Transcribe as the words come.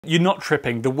You're not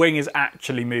tripping, the wing is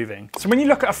actually moving. So when you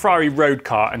look at a Ferrari road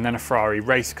car and then a Ferrari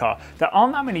race car, there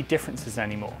aren't that many differences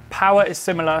anymore. Power is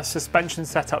similar, suspension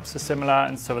setups are similar,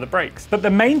 and so are the brakes. But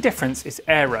the main difference is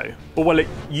Aero, or well, it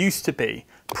used to be.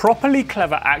 Properly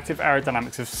clever active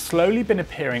aerodynamics have slowly been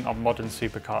appearing on modern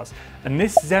supercars, and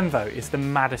this Zenvo is the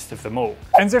maddest of them all.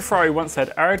 Enzo Ferrari once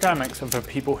said aerodynamics are for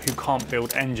people who can't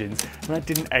build engines, and that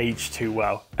didn't age too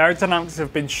well. Aerodynamics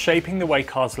have been shaping the way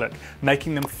cars look,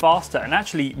 making them faster and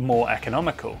actually more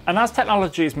economical. And as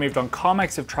technology has moved on, car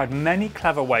makers have tried many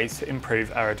clever ways to improve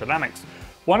aerodynamics.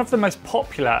 One of the most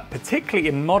popular, particularly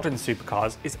in modern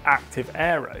supercars, is Active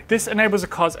Aero. This enables a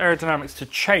car's aerodynamics to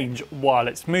change while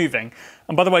it's moving.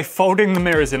 And by the way, folding the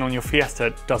mirrors in on your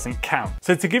Fiesta doesn't count.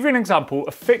 So to give you an example,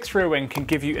 a fixed rear wing can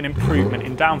give you an improvement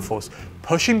in downforce,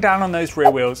 pushing down on those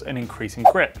rear wheels and increasing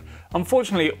grip.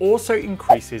 Unfortunately, it also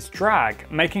increases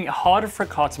drag, making it harder for a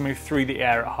car to move through the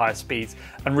air at higher speeds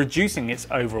and reducing its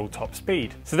overall top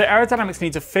speed. So the aerodynamics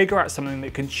need to figure out something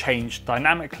that can change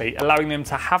dynamically, allowing them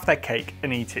to have their cake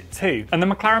and eat it too. And the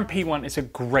McLaren P1 is a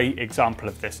great example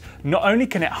of this. Not only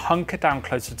can it hunker down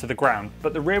closer to the ground,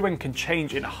 but the rear wing can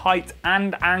change in height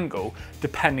and angle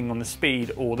depending on the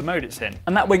speed or the mode it's in.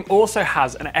 And that wing also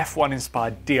has an F1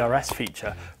 inspired DRS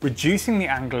feature, reducing the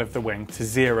angle of the wing to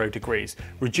 0 degrees,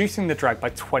 reducing the drag by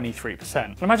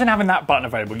 23%. Imagine having that button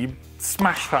available, you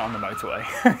smash that on the motorway.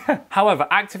 However,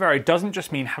 Active Aero doesn't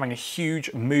just mean having a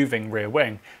huge moving rear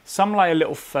wing. Some lie a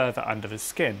little further under the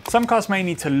skin. Some cars may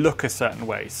need to look a certain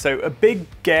way, so a big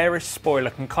garish spoiler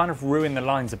can kind of ruin the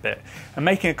lines a bit and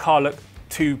making a car look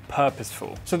too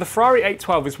purposeful. So the Ferrari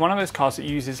 812 is one of those cars that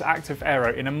uses Active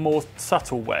Aero in a more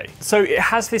subtle way. So it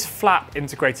has this flap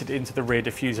integrated into the rear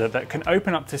diffuser that can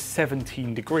open up to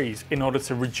 17 degrees in order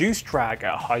to reduce drag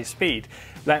at high speed,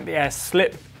 letting the air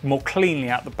slip more cleanly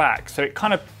out the back, so it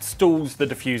kind of stalls the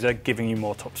diffuser, giving you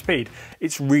more top speed.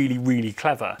 It's really, really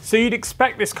clever. So you'd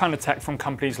expect this kind of tech from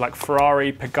companies like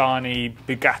Ferrari, Pagani,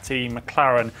 Bugatti,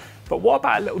 McLaren, but what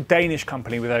about a little Danish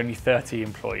company with only 30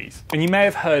 employees? And you may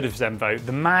have heard of Zenvo,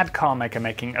 the mad car maker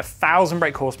making 1,000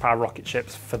 brake horsepower rocket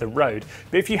ships for the road.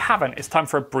 But if you haven't, it's time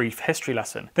for a brief history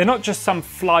lesson. They're not just some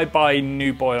flyby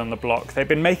new boy on the block. They've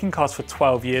been making cars for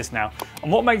 12 years now.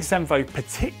 And what makes Zenvo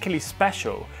particularly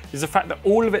special is the fact that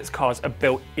all of its cars are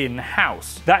built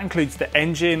in-house. That includes the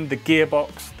engine, the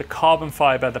gearbox, the carbon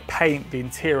fibre, the paint, the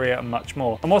interior, and much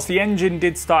more. And whilst the engine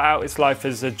did start out its life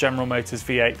as a General Motors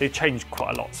V8, they changed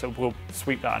quite a lot, so we'll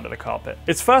sweep that under the carpet.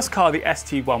 Its first car, the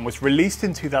ST1, was released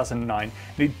in 2009,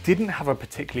 and it didn't have a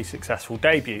particularly successful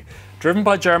debut. Driven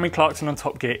by Jeremy Clarkson on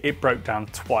Top Gear, it broke down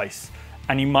twice,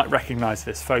 and you might recognise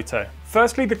this photo.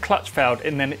 Firstly, the clutch failed,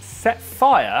 and then it set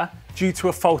fire due to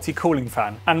a faulty cooling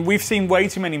fan. And we've seen way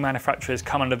too many manufacturers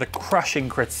come under the crushing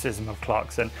criticism of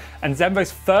Clarkson, and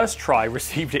Zenvo's first try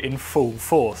received it in full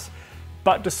force.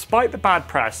 But despite the bad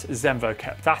press, Zenvo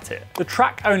kept at it. The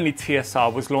track-only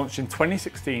TSR was launched in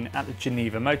 2016 at the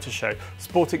Geneva Motor Show,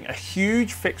 sporting a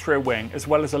huge fixed rear wing as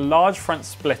well as a large front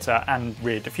splitter and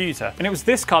rear diffuser. And it was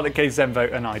this car that gave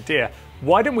Zenvo an idea.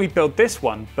 Why don't we build this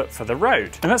one, but for the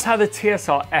road? And that's how the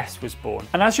tsr-s was born.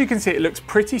 And as you can see, it looks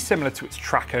pretty similar to its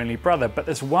track-only brother, but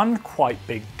there's one quite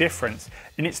big difference,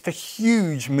 and it's the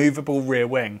huge movable rear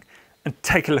wing. And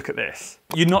take a look at this.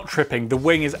 You're not tripping, the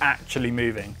wing is actually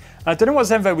moving. I don't know what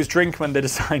Zenvo was drinking when they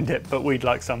designed it, but we'd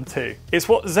like some too. It's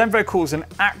what Zenvo calls an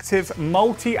Active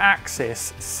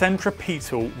Multi-Axis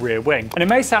Centripetal Rear Wing. And it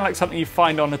may sound like something you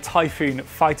find on a Typhoon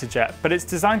fighter jet, but it's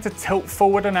designed to tilt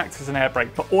forward and act as an air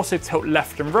brake, but also tilt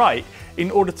left and right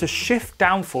in order to shift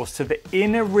downforce to the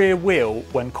inner rear wheel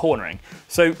when cornering.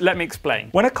 So let me explain.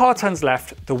 When a car turns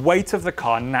left, the weight of the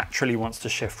car naturally wants to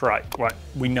shift right. Right,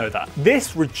 we know that.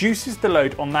 This reduces the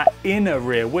load on that inner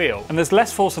rear wheel, and there's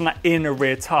less force on that inner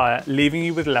rear tyre, leaving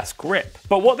you with less grip.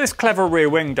 But what this clever rear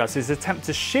wing does is attempt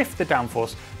to shift the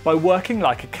downforce by working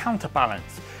like a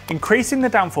counterbalance, increasing the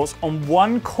downforce on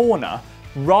one corner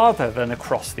rather than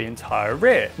across the entire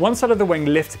rear. One side of the wing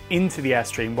lifts into the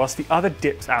airstream whilst the other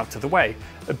dips out of the way,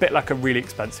 a bit like a really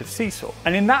expensive seesaw.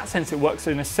 And in that sense, it works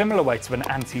in a similar way to an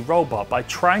anti-roll bar by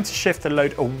trying to shift the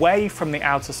load away from the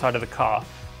outer side of the car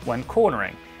when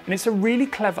cornering. And it's a really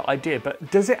clever idea, but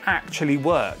does it actually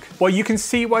work? Well, you can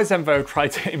see why Zenvo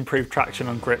tried to improve traction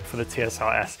on grip for the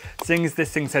tsr-s, seeing as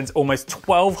this thing sends almost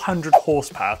 1,200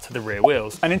 horsepower to the rear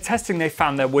wheels. And in testing, they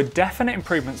found there were definite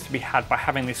improvements to be had by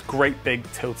having this great big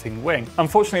tilting wing.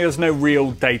 Unfortunately, there's no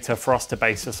real data for us to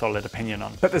base a solid opinion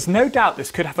on. But there's no doubt this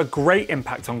could have a great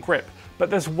impact on grip, but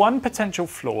there's one potential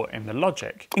flaw in the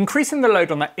logic. Increasing the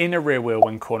load on the inner rear wheel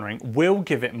when cornering will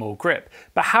give it more grip,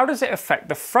 but how does it affect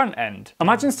the front end?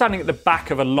 Imagine standing at the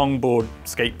back of a longboard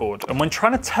skateboard, and when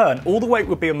trying to turn, all the weight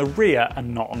would be on the rear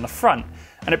and not on the front,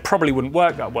 and it probably wouldn't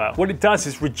work that well. What it does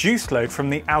is reduce load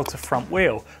from the outer front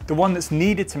wheel, the one that's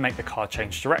needed to make the car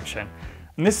change direction.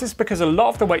 And this is because a lot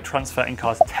of the weight transfer in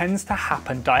cars tends to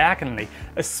happen diagonally,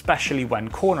 especially when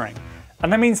cornering.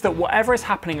 And that means that whatever is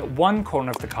happening at one corner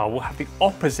of the car will have the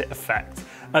opposite effect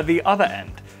at the other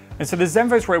end. And so the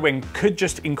Zenvo's rear wing could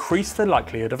just increase the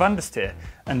likelihood of understeer,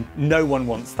 and no one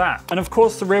wants that. And of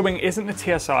course, the rear wing isn't the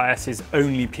tsr-s's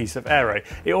only piece of aero.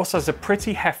 It also has a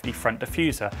pretty hefty front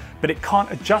diffuser, but it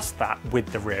can't adjust that with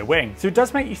the rear wing. So it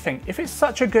does make you think, if it's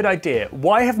such a good idea,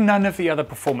 why have none of the other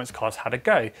performance cars had a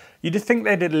go? You'd think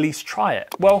they'd at least try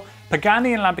it. Well,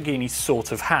 Pagani and Lamborghini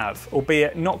sort of have,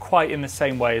 albeit not quite in the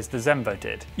same way as the Zenvo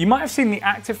did. You might have seen the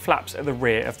active flaps at the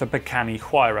rear of the Pagani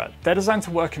Huayra. They're designed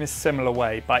to work in a similar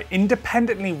way by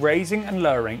independently raising and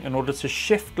lowering in order to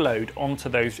shift load onto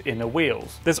those inner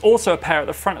wheels. There's also a pair at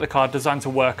the front of the car designed to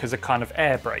work as a kind of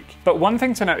air brake. But one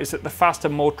thing to note is that the faster,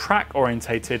 more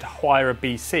track-orientated Huayra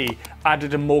BC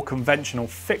added a more conventional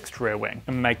fixed rear wing,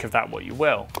 and make of that what you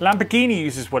will. Lamborghini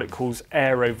uses what it calls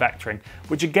Aero vectoring,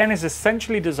 which again is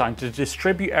essentially designed to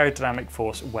distribute aerodynamic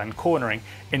force when cornering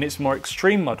in its more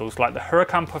extreme models like the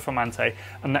Huracan Performante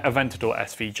and the Aventador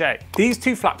SVJ. These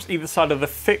two flaps either side of the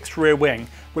fixed rear wing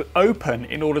will open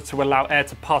in order to allow air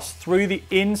to pass through the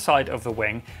inside of the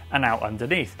wing and out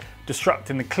underneath,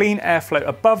 disrupting the clean airflow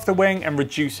above the wing and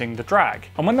reducing the drag.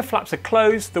 And when the flaps are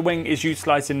closed, the wing is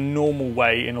utilised in a normal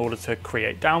way in order to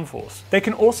create downforce. They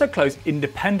can also close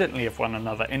independently of one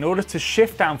another in order to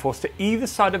shift downforce to either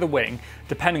side of the wing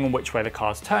depending on which way the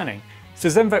car's turning. So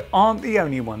Zenvo aren't the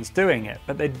only ones doing it,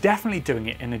 but they're definitely doing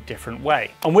it in a different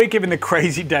way. And we're giving the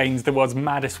Crazy Danes the world's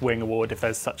maddest wing award, if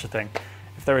there's such a thing.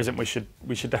 If there isn't, we should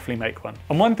definitely make one.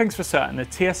 And one thing's for certain, the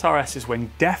tsr-s's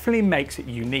wing definitely makes it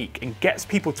unique and gets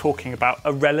people talking about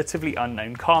a relatively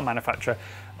unknown car manufacturer,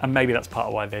 and maybe that's part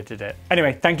of why they did it.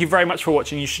 Anyway, thank you very much for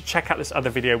watching. You should check out this other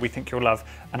video we think you'll love,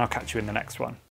 and I'll catch you in the next one.